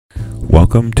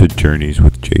Welcome to Journeys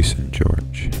with Jason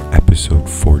George, episode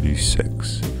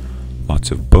 46. Lots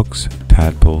of books,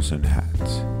 tadpoles, and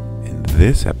hats. In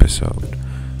this episode,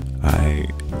 I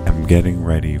am getting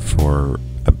ready for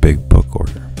a big book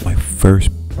order, my first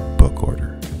book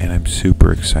order, and I'm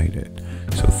super excited.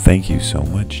 So thank you so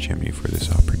much, Jimmy, for this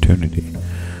opportunity.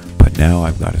 But now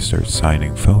I've got to start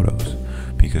signing photos,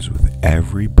 because with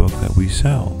every book that we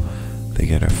sell, they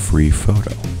get a free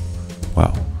photo.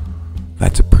 Wow.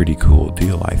 That's a pretty cool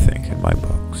deal, I think, in my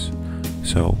books.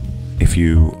 So if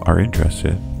you are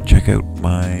interested, check out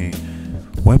my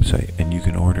website and you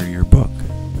can order your book.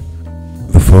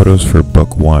 The photos for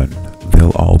book 1,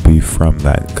 they'll all be from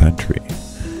that country.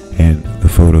 And the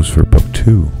photos for book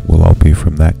 2 will all be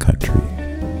from that country.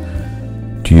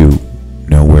 Do you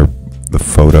know where the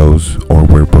photos or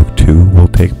where book 2 will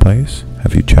take place?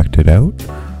 Have you checked it out?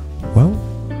 Well,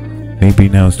 maybe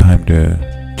now's time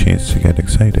to chance to get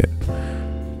excited.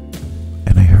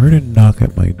 And I heard a knock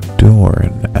at my door,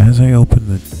 and as I opened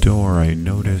the door, I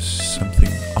noticed something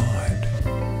odd.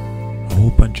 A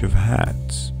whole bunch of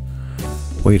hats.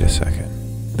 Wait a second.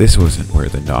 This wasn't where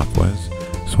the knock was.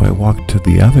 So I walked to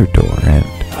the other door, and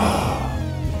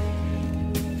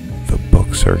the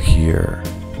books are here.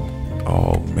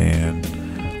 Oh man.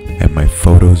 And my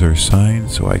photos are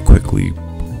signed, so I quickly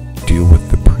deal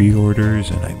with the pre-orders,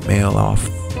 and I mail off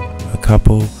a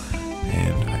couple,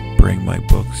 and I bring my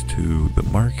books to the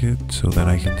market so that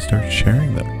I can start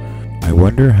sharing them. I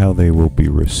wonder how they will be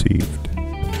received.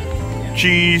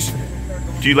 Cheese,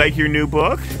 do you like your new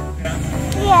book?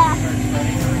 Yeah.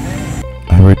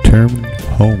 I returned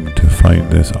home to find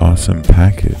this awesome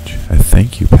package, a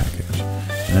thank you package.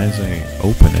 And as I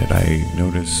open it, I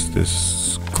notice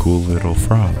this cool little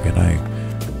frog, and I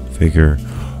figure,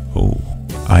 oh,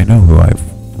 I know who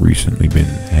I've recently been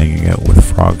hanging out with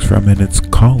frogs from, and it's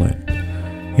Colin.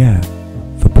 Yeah,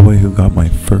 the boy who got my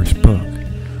first book.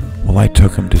 Well, I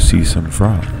took him to see some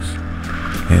frogs.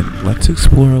 And let's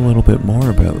explore a little bit more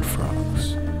about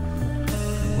frogs.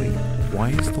 Wait, why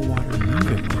is the water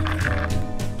moving like that?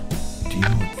 Do you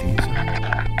know what these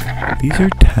are? These are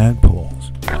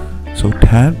tadpoles. So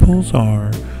tadpoles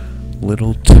are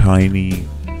little tiny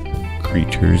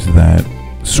creatures that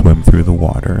swim through the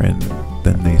water, and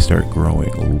then they start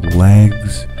growing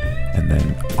legs and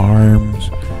then arms,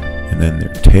 and then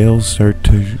their tails start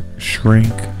to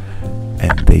shrink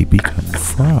and they become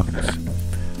frogs.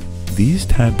 These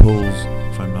tadpoles,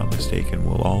 if I'm not mistaken,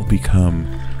 will all become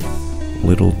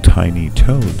little tiny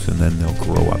toads, and then they'll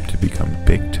grow up to become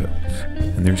big toads.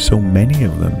 And there's so many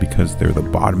of them because they're the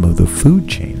bottom of the food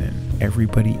chain and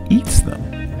everybody eats them.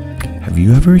 Have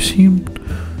you ever seen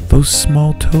those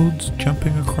small toads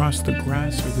jumping across the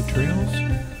grass or the trails?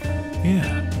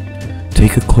 Yeah.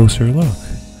 Take a closer look.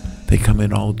 They come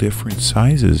in all different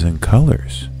sizes and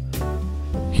colors.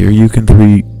 Here you can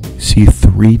see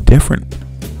 3 different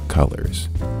colors.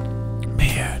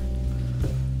 Man,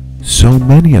 so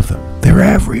many of them. They're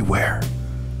everywhere.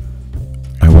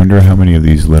 I wonder how many of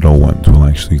these little ones will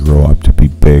actually grow up to be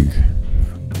big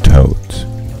toads.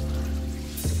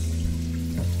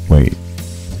 Wait,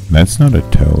 that's not a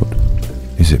toad.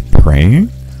 Is it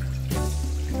praying?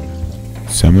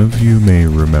 Some of you may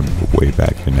remember way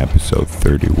back in episode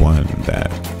 31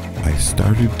 that I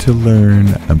started to learn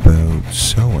about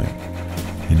sewing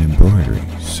and embroidery,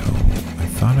 so I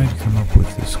thought I'd come up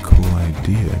with this cool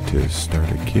idea to start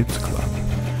a kids club.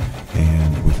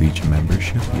 And with each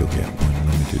membership, you'll get 1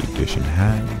 limited edition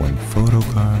hat, 1 photo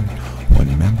card,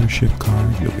 1 membership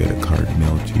card, you'll get a card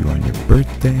mailed to you on your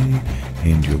birthday,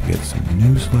 and you'll get some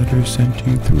newsletters sent to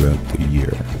you throughout the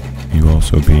year. You'll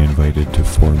also be invited to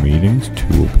 4 meetings.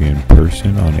 2 will be in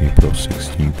person on April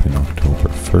 16th and October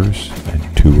 1st,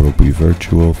 and 2 will be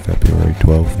virtual February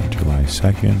 12th and July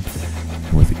 2nd.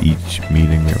 And with each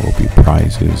meeting there will be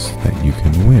prizes that you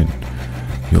can win.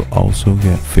 You'll also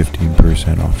get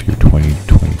 15% off your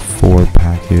 2024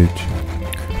 package,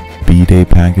 B-Day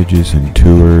packages and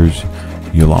tours.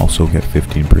 You'll also get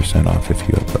 15% off if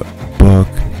you have a book.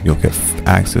 You'll get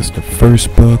access to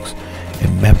first books,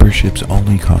 and memberships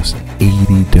only cost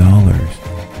 $80.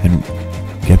 And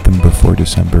get them before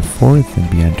December 4th and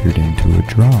be entered into a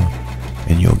draw.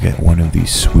 And you'll get one of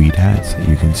these sweet hats that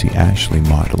you can see Ashley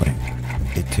modeling.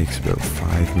 It takes about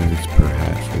 5 minutes per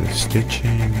hat for the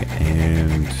stitching,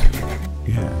 and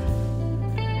yeah.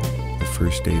 The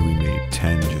first day we made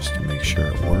 10 just to make sure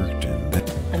it worked,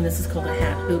 and this is called a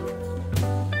hat hoop.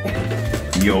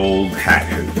 The old hat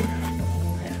hoop.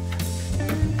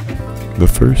 The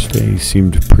first day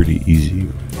seemed pretty easy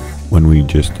when we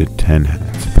just did 10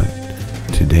 hats, but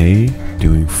today,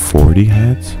 doing 40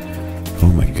 hats,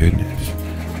 oh my goodness.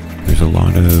 There's a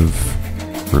lot of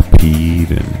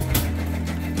repeat and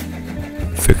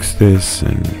fix this,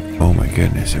 and oh my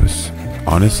goodness, it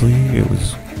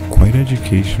was quite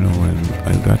educational, and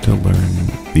I got to learn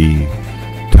the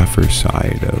tougher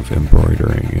side of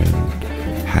embroidering and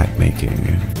hat making.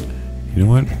 And you know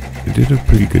what? I did a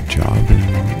pretty good job,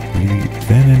 and we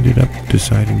then ended up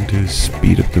deciding to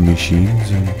speed up the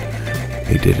machines, and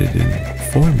they did it in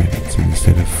 4 minutes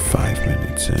instead of 5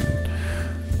 minutes. And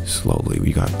slowly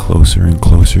we got closer and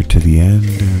closer to the end,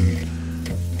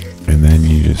 and then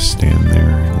you just stand there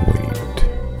and wait.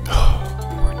 Oh,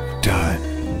 we're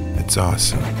done. That's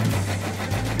awesome.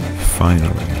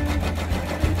 Finally.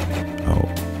 Oh,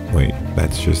 wait,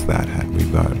 that's just that hat.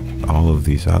 We've got all of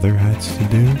these other hats to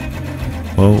do.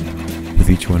 Well, with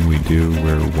each one we do,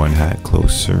 we're one hat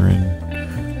closer, and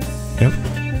yep.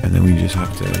 And then we just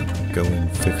have to go and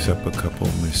fix up a couple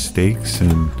mistakes.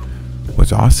 And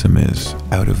what's awesome is,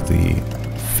 out of the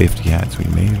 50 hats we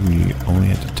made, we only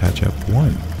had to touch up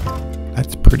one.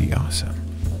 That's pretty awesome.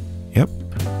 Yep,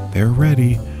 they're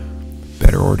ready.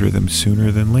 Better order them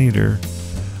sooner than later.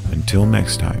 Until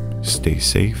next time, stay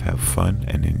safe, have fun,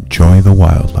 and enjoy the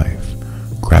wildlife.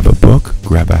 Grab a book,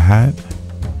 grab a hat,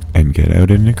 and get out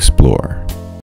and explore.